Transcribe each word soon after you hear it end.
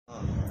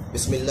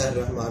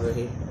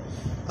बिस्मिल्लाहिर्रहमानिर्रहीम।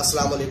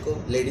 अस्सलाम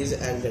वालेकुम ladies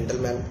and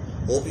gentleman,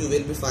 hope you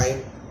will be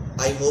fine.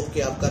 I hope कि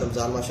आपका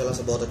रमज़ान माशाल्लाह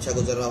से बहुत अच्छा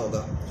गुजर रहा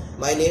होगा।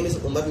 My name is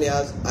Umar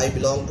Niyaz. I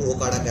belong to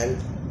Okara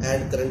cantt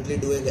and currently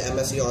doing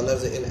MSc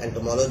honours in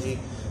entomology,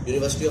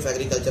 university of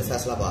agriculture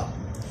Faisalabad.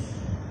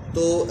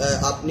 तो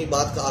अपनी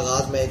बात का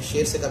आगाज़ मैं एक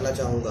शेर से करना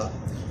चाहूँगा।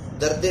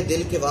 दर्द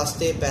दिल के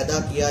वास्ते पैदा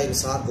किया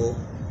इंसान को,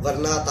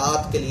 वरना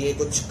तात के लिए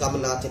कुछ कम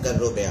ना थे कर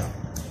रो बयां।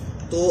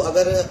 तो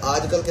अगर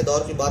आजकल के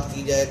दौर की बात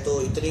की जाए तो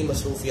इतनी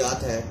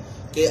मसरूफियात हैं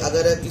कि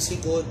अगर किसी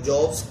को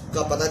जॉब्स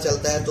का पता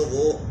चलता है तो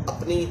वो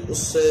अपनी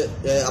उस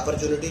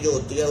अपॉर्चुनिटी जो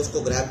होती है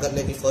उसको ग्रैब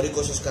करने की फौरी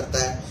कोशिश करता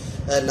है,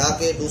 ना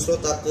कि दूसरों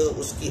तक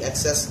उसकी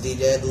एक्सेस दी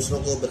जाए, दूसरों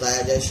को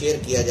बताया जाए, शेयर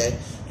किया जाए।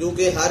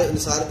 क्योंकि हर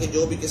इंसान की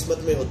जो भी किस्मत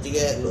में होती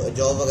है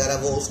जॉब वगैरह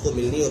वो उसको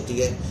मिलनी होती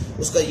है।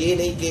 उसका ये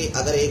नहीं कि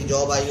अगर एक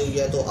जॉब आई हुई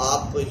है तो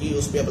आप ही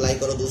उस पर अप्लाई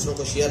करो, दूसरों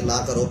को शेयर ना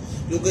करो।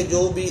 क्योंकि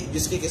जो भी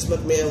जिसकी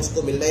किस्मत में है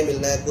उसको मिलना ही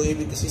मिलना है। कोई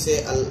भी किसी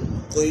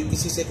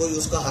से कोई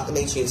उसका हक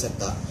नहीं छीन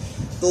सकता।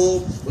 तो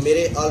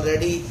मेरे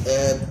ऑलरेडी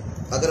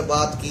अगर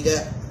बात की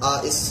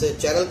जाए इस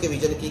चैनल के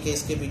विजन की कि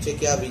इसके पीछे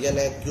क्या विजन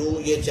है, क्यों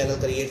ये चैनल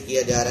क्रिएट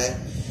किया जा रहा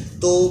है,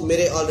 तो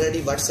मेरे ऑलरेडी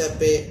व्हाट्सएप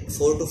पे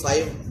 4 to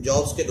 5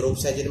 जॉब्स के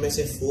ग्रुप्स हैं, जिनमें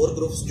से 4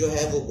 ग्रुप्स जो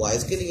हैं वो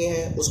बॉयज़ के लिए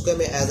हैं। उसका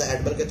मैं एज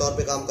एडमिन के तौर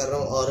पे काम कर रहा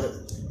हूँ, और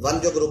 1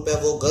 जो ग्रुप है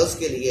वो गर्ल्स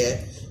के लिए है,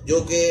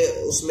 जो कि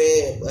उसमें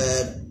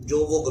जो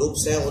वो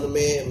ग्रुप्स हैं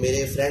उनमें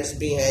मेरे फ्रेंड्स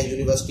भी हैं,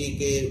 यूनिवर्सिटी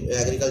के,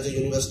 एग्रीकल्चर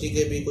यूनिवर्सिटी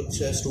के भी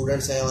कुछ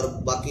स्टूडेंट्स हैं, और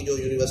बाकी जो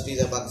यूनिवर्सिटीज़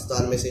हैं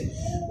पाकिस्तान में से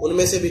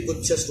उनमें से भी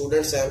कुछ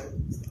स्टूडेंट्स हैं।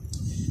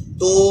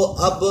 तो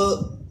अब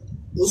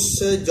उस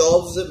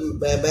जॉब्स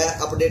मैं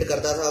अपडेट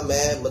करता था,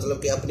 मैं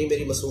मतलब कि अपनी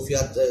मेरी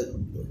मसरूफियात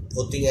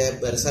होती हैं,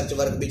 रिसर्च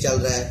वर्क भी चल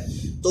रहा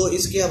है। तो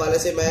इसके हवाले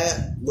से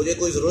मुझे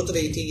कोई ज़रूरत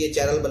नहीं थी ये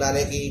चैनल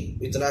बनाने की,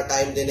 इतना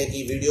टाइम देने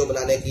की, वीडियो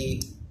बनाने की,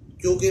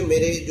 क्योंकि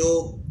मेरे जो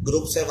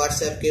ग्रुप्स हैं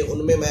व्हाट्सएप के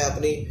उनमें मैं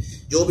अपनी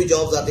जो भी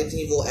जॉब्स आती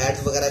थी वो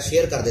एड्स वगैरह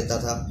शेयर कर देता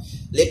था।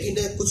 लेकिन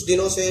कुछ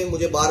दिनों से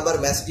मुझे बार बार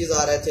मैसेजेस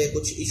आ रहे थे,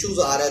 कुछ इश्यूज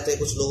आ रहे थे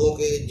कुछ लोगों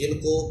के,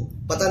 जिनको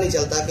पता नहीं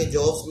चलता कि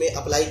जॉब्स में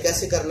अप्लाई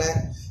कैसे करना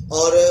है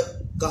और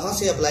कहाँ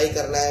से अप्लाई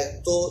करना है।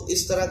 तो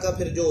इस तरह का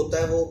फिर जो होता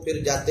है वो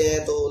फिर जाते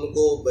हैं तो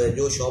उनको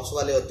जो शॉप्स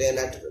वाले होते हैं,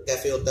 नेट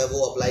कैफ़े होता है,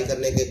 वो अप्लाई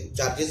करने के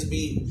चार्जेस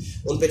भी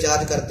उन पे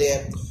चार्ज करते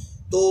हैं।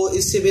 तो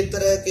इससे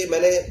बेहतर है कि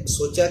मैंने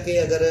सोचा कि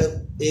अगर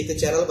एक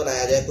चैनल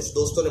बनाया जाए। कुछ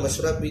दोस्तों ने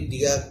मशवरा भी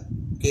दिया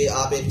कि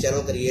आप एक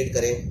चैनल क्रिएट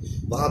करें,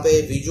 वहाँ पे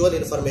विजुअल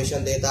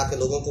इन्फॉर्मेशन दें ताकि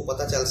लोगों को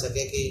पता चल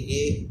सके कि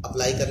ये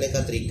अप्लाई करने का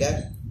तरीका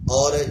है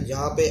और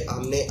जहाँ पे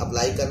हमने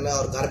अप्लाई करना है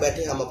और घर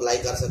बैठे हम अप्लाई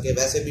कर सके।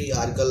 वैसे भी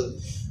आजकल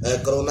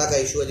कोरोना का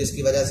इशू है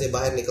जिसकी वजह से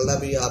बाहर निकलना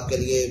भी आपके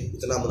लिए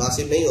इतना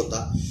मुनासिब नहीं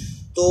होता।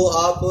 तो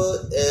आप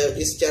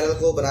इस चैनल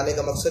को बनाने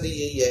का मकसद ही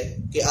यही है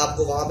कि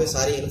आपको वहाँ पे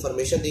सारी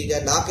इन्फॉर्मेशन दी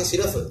जाए, ना कि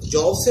सिर्फ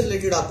जॉब से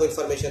रिलेटेड आपको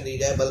इन्फॉर्मेशन दी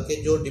जाए, बल्कि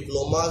जो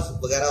डिप्लोमास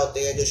वगैरह होते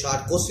हैं, जो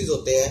शॉर्ट कोर्सेज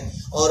होते हैं,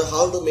 और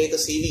how to make a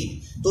CV,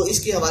 तो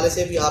इसके हवाले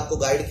से भी आपको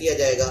गाइड किया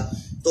जाएगा।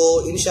 तो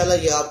इंशाल्लाह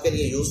ये आपके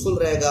लिए यूजफुल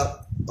रहेगा,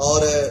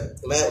 और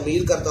मैं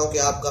उम्मीद करता हूँ कि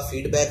आपका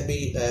फीडबैक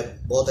भी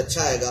बहुत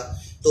अच्छा आएगा।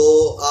 तो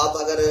आप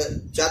अगर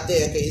चाहते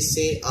हैं कि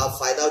इससे आप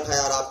फ़ायदा उठाएं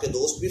और आपके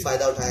दोस्त भी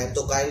फ़ायदा उठाएं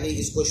तो काइंडली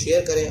इसको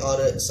शेयर करें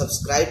और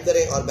सब्सक्राइब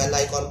करें और बेल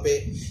आइकॉन पे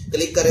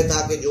क्लिक करें,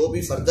 ताकि जो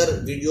भी फर्दर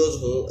वीडियोस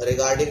हों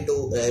regarding to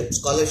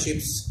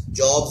scholarships,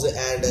 jobs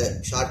and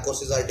short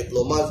courses और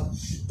डिप्लोमाज,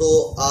 तो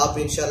आप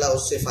इंशाल्लाह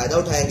उससे फ़ायदा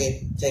उठाएंगे।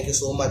 Thank you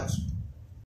so much.